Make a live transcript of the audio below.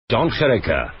Jon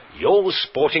Gericke, your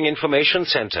sporting information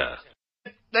centre.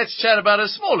 Let's chat about a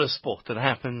smaller sport that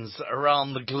happens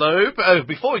around the globe. Oh,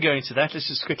 before we go into that, let's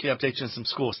just quickly update you on some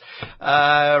scores.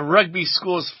 Rugby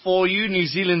scores for you. New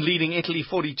Zealand leading Italy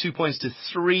 42 points to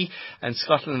 3, and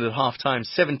Scotland at half-time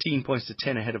 17 points to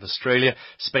 10 ahead of Australia.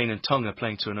 Spain and Tonga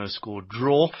playing to a no-score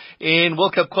draw. In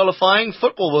World Cup qualifying,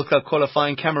 football World Cup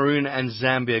qualifying, Cameroon and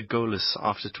Zambia goalless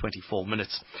after 24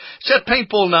 minutes. Chat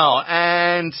paintball now,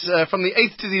 and from the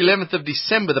 8th to the 11th of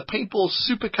December, the Paintball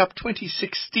Super Cup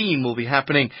 2016 will be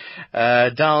happening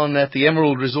down at the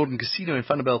Emerald Resort and Casino in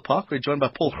Vanderbijl Park. We're joined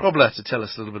by Paul Grobler to tell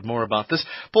us a little bit more about this.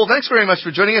 Paul, thanks very much for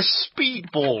joining us.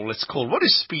 Speedball, it's called. What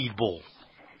is speedball?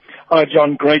 Hi,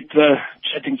 John. Great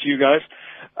chatting to you guys.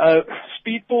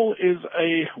 Speedball is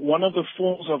one of the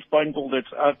forms of paintball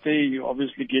that's out there. You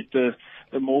obviously get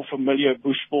the more familiar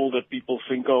bushball that people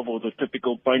think of, or the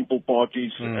typical paintball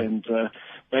parties and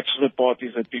bachelor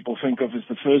parties that people think of is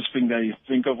the first thing they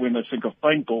think of when they think of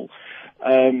paintball.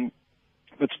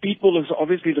 But speedball is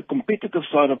obviously the competitive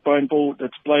side of paintball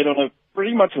that's played on a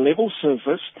pretty much level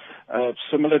surface,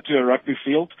 similar to a rugby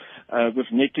field, with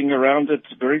netting around it,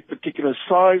 very particular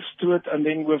size to it, and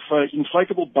then with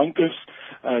inflatable bunkers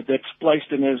that's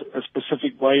placed in a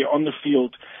specific way on the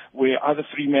field, where either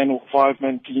 3-man or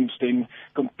 5-man teams then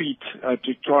compete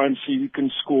to try and see who can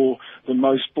score the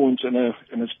most points in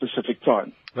a specific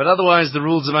time. But otherwise, the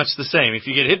rules are much the same. If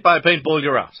you get hit by a paintball,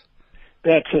 you're out.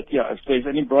 That's it, yeah. If there's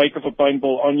any break of a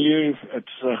paintball on you,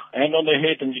 it's hand on the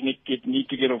head, and you need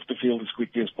to get off the field as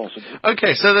quickly as possible.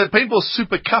 Okay, so the Paintball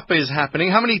Super Cup is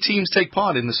happening. How many teams take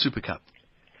part in the Super Cup?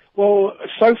 Well,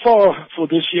 so far for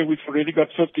this year, we've already got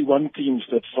 51 teams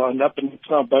that signed up, and it's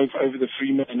now both over the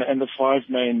 3-man and the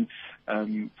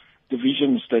 5-man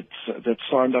divisions that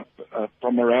signed up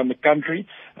from around the country.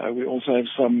 We also have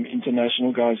some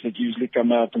international guys that usually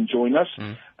come out and join us.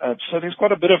 So there's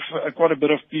quite a bit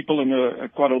of people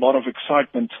and quite a lot of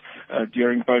excitement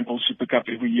during Paintball Super Cup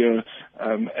every year.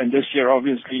 And this year,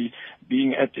 obviously,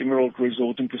 being at Emerald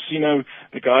Resort and Casino,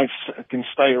 the guys can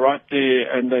stay right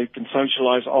there and they can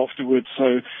socialize afterwards.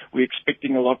 So we're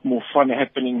expecting a lot more fun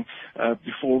happening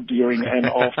before, during, and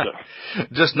after.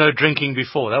 Just no drinking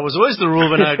before. That was always the rule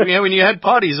when you had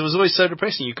parties. It was always so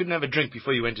depressing. You couldn't have a drink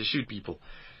before you went to shoot people.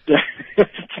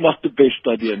 It's not the best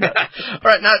idea, no. All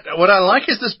right, now, what I like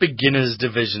is this beginners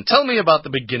division. Tell me about the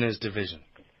beginners division.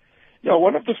 Yeah,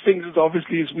 one of the things is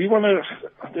obviously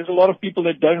there's a lot of people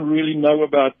that don't really know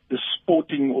about the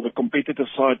sporting or the competitive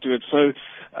side to it. So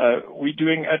we're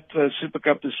doing at Super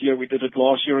Cup this year, we did it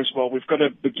last year as well. We've got a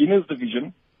beginners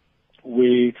division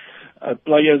where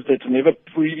players that never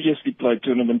previously played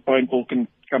tournament paintball can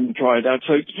come and try it out.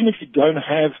 So even if you don't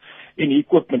have any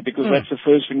equipment, because that's the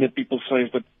first thing that people say,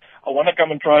 but I want to come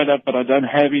and try it out, but I don't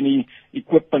have any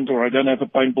equipment, or I don't have a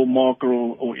paintball marker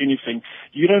or anything.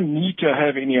 You don't need to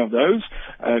have any of those.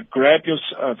 Grab your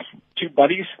 2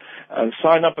 buddies,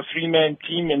 sign up a 3-man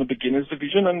team in the beginners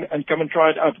division and come and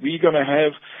try it out. We're going to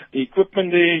have the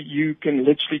equipment there. You can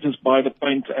literally just buy the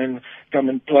paint and come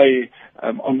and play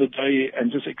on the day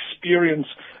and just experience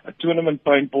a tournament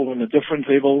paintball on a different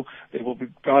level. There will be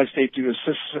guys there to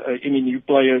assist any new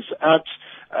players out.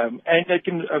 And they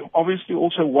can obviously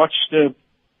also watch the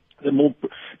more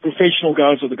professional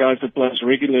guys, or the guys that play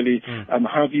regularly,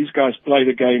 how these guys play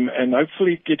the game, and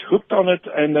hopefully get hooked on it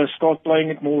and start playing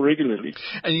it more regularly.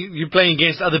 And you're playing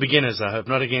against other beginners, I hope,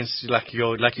 not against, like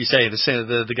you say,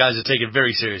 the guys that take it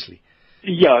very seriously.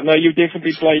 Yeah, no, you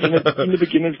definitely play in the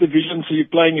beginners division, so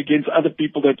you're playing against other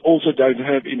people that also don't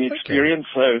have any experience.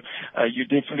 So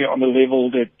you're definitely on a level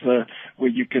that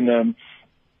where you can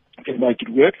make it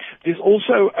work. There's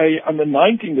also a under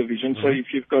 19 division, so if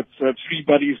you've got 3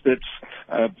 buddies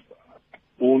that's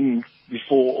born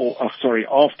before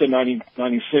after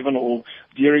 1997 or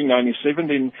during 97,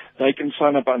 then they can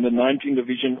sign up under 19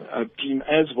 division team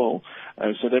as well.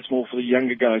 So that's more for the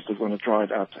younger guys that want to try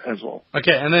it out as well.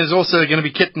 Okay, and there's also going to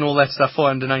be kit and all that stuff for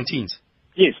under 19s.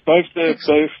 Yes, both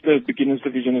the beginners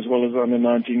division as well as under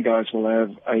 19 guys will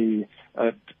have a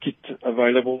kit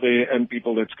available there, and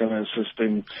people that's going to assist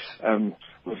them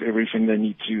with everything they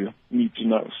need to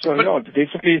know. So yeah,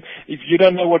 definitely, if you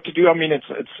don't know what to do, I mean,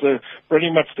 it's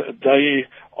pretty much the day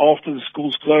after the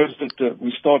school's closed that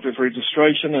we start with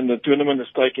registration, and the tournament is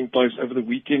taking place over the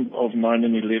weekend of 9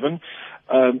 and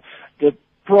 11.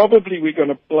 Probably we're going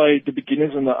to play the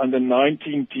beginners and the under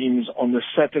 19 teams on the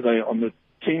Saturday, on the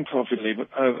 10th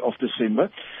of December.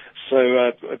 So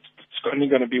it's only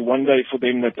going to be one day for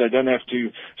them, that they don't have to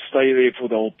stay there for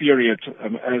the whole period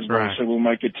as well. Right. So we'll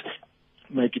make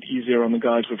it easier on the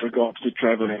guys with regards to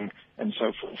traveling and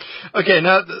so forth. Okay,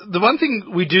 now the one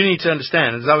thing we do need to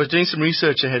understand is I was doing some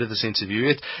research ahead of this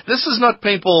interview. This is not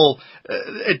paintball.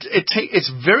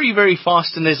 It's very, very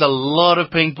fast, and there's a lot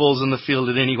of paintballs in the field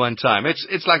at any one time.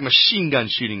 It's like machine gun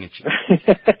shooting at you.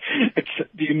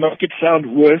 You make it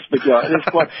sound worse, but yeah, it is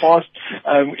quite fast.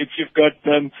 If you've got,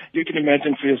 you can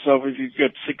imagine for yourself if you've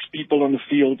got 6 people on the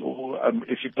field, or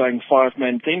if you're playing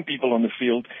 5-man, 10 people on the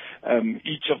field,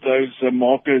 each of those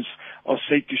markers are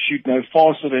set to shoot no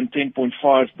faster than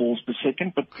 10.5 balls per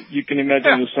second. But you can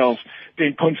imagine yourself,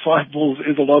 10.5 balls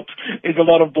is a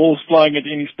lot of balls flying at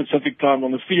any specific time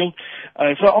on the field.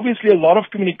 So obviously a lot of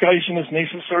communication is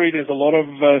necessary. There's a lot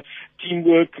of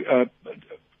teamwork.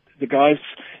 The guys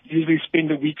usually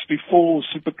spend the weeks before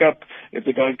Super Cup. If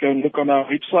the guys go and look on our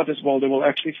website as well, they will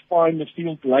actually find the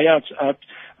field layouts out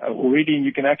already, and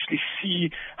you can actually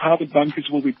see how the bunkers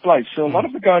will be placed. So a lot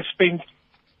of the guys spend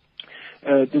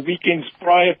the weekends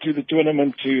prior to the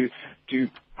tournament to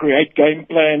create game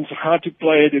plans, how to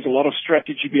play it. There's a lot of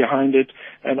strategy behind it,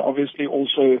 and obviously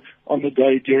also on the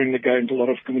day during the games, a lot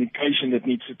of communication that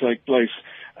needs to take place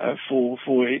for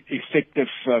effective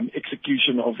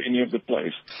execution of any of the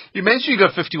plays. You mentioned you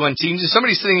got 51 teams. If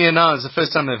somebody's sitting here now, it's the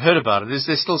first time they've heard about it. Is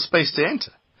there still space to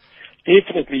enter?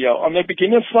 Definitely, yeah. On the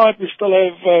beginner side, we still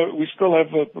have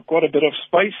quite a bit of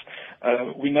space.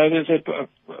 We know there's a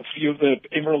few of the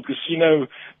Emerald Casino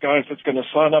guys that's going to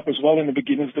sign up as well in the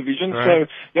beginners division. Right. So,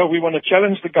 yeah, we want to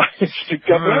challenge the guys to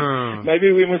come up.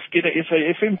 Maybe we must get a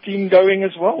SAFM team going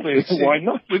as well there. Why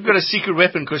not? We've got a secret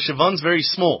weapon because Siobhan's very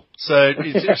small. So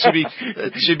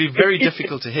it should be very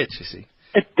difficult to hit, you see.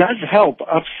 It does help.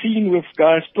 I've seen with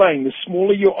guys playing, the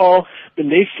smaller you are, the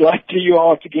less likely you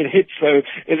are to get hit. So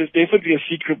it is definitely a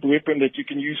secret weapon that you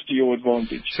can use to your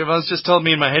advantage. Siobhan's just told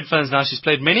me in my headphones now she's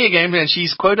played many a game and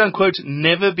she's quote-unquote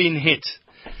never been hit.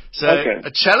 So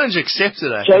a challenge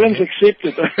accepted, I think.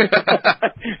 Accepted.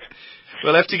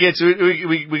 We'll have to get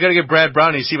we got to get Brad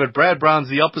Brown. You see, but Brad Brown's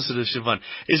the opposite of Siobhan.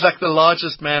 He's like the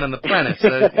largest man on the planet.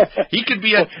 So he could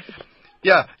be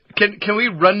Can we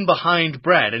run behind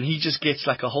Brad and he just gets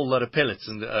like a whole lot of pellets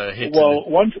and hits? Well,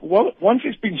 once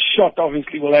he's been shot,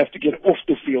 obviously we'll have to get off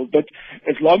the field. But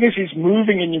as long as he's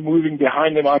moving and you're moving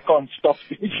behind him, I can't stop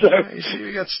him. So. You see,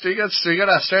 we got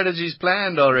our strategies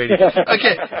planned already.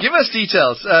 Okay, give us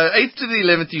details. 8th to the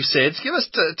 11th, you said. Give us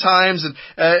times, and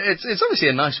it's obviously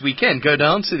a nice weekend. Go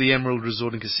down to the Emerald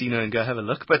Resort and Casino and go have a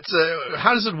look. But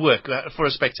how does it work for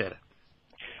a spectator?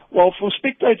 Well, for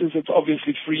spectators, it's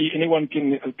obviously free. Anyone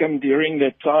can come during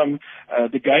that time.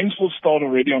 The games will start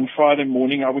already on Friday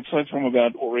morning, I would say from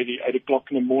about already 8 o'clock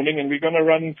in the morning, and we're going to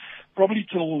run probably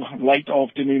till late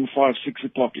afternoon, 5, 6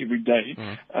 o'clock every day.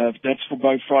 That's for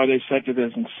both Fridays,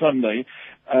 Saturdays, and Sunday.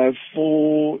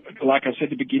 For, like I said,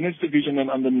 the beginners division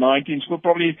and under 19s, we'll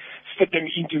probably fit them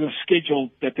into the schedule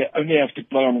that they only have to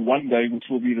play on one day, which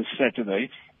will be the Saturday.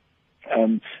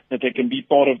 That they can be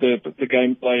part of the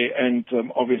gameplay and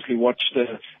obviously watch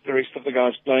the rest of the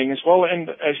guys playing as well. And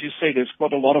as you say, there's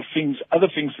quite a lot of other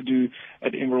things to do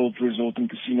at Emerald Resort and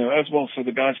Casino as well. So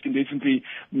the guys can definitely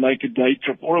make a day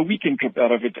trip or a weekend trip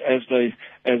out of it as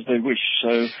they wish.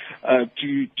 So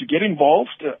to get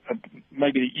involved,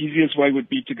 maybe the easiest way would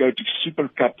be to go to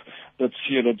supercup.co.za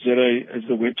is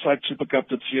the website,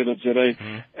 supercup.co.za,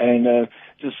 and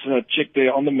just check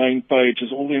there on the main page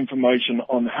is all the information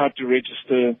on how to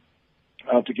register,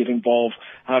 how to get involved,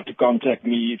 how to contact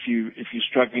me if you're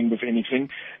struggling with anything.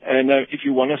 And if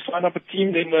you want to sign up a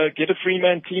team, then get a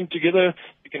three-man team together.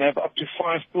 You can have up to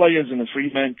 5 players in a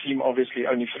three-man team. Obviously,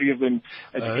 only 3 of them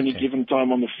at any given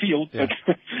time on the field. Yeah.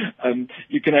 But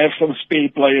you can have some spare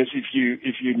players if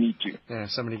you need to. Yeah,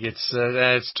 somebody gets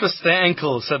twists their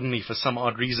ankle suddenly for some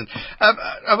odd reason.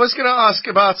 I was going to ask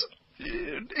about.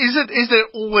 Is there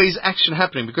always action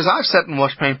happening? Because I've sat and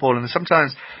watched paintball, and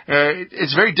sometimes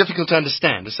it's very difficult to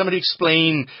understand. Does somebody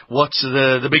explain what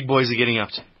the big boys are getting up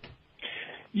to?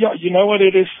 Yeah, you know what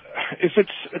it is.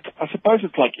 I suppose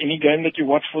it's like any game that you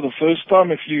watch for the first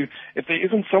time. If there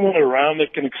isn't someone around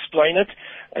that can explain it,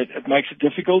 it makes it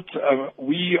difficult.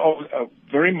 We are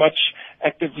very much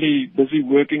actively busy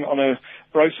working on a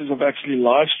process of actually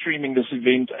live streaming this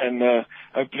event and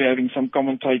hopefully having some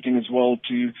commentating as well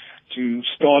to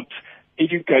start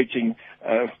educating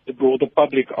the broader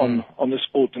public on the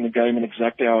sport and the game and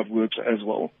exactly how it works as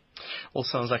well. All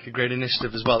sounds like a great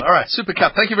initiative as well. All right, Super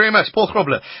Cup. Thank you very much. Paul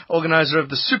Grobler, organizer of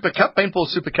the Super Cup. Paintball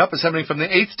Super Cup is happening from the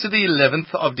 8th to the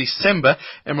 11th of December.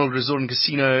 Emerald Resort and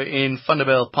Casino in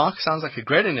Thunderbale Park. Sounds like a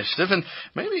great initiative. And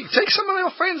maybe take some of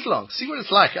your friends along. See what it's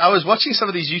like. I was watching some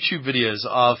of these YouTube videos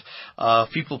of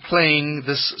people playing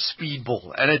this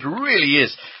speedball. And it really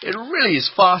is. It really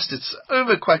is fast. It's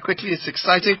over quite quickly. It's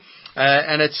exciting.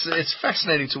 And it's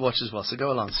fascinating to watch as well. So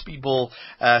go along. Speedball.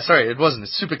 Sorry, it wasn't.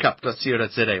 It's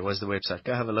supercup.co.za was the website.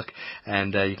 Go have a look,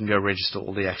 and you can go register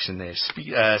all the action there.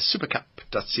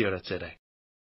 Supercup.co.za.